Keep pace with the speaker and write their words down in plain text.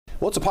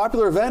Well, it's a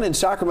popular event in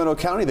Sacramento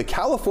County. The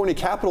California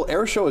Capital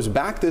Airshow is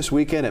back this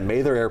weekend at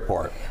Mather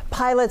Airport.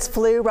 Pilots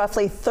flew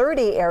roughly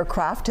 30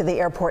 aircraft to the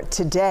airport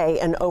today,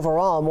 and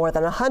overall more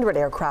than 100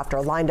 aircraft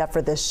are lined up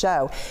for this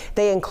show.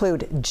 They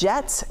include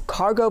jets,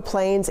 cargo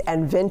planes,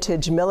 and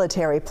vintage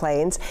military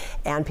planes,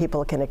 and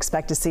people can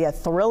expect to see a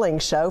thrilling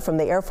show from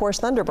the Air Force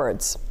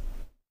Thunderbirds.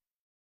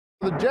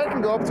 The jet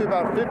can go up to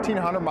about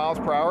 1,500 miles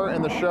per hour.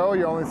 In the show,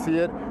 you only see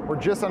it. We're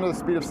just under the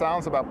speed of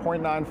sound, so about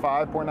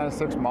 0.95,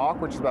 0.96 Mach,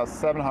 which is about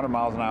 700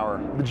 miles an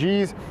hour. The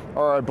G's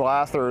are a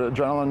blast. They're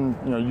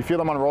adrenaline. You feel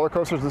them on roller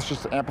coasters. This is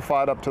just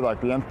amplified up to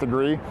like the nth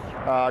degree.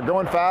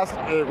 Going fast,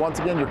 once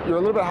again, you're a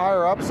little bit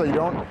higher up, so you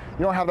don't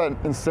have that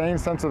insane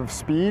sense of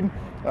speed.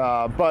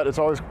 But it's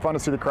always fun to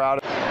see the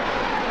crowd.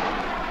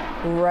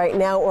 Right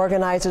now,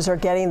 organizers are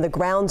getting the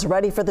grounds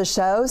ready for the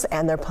shows,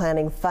 and they're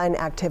planning fun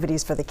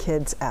activities for the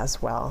kids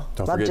as well.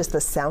 Love just the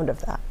sound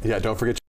of that. Yeah, don't forget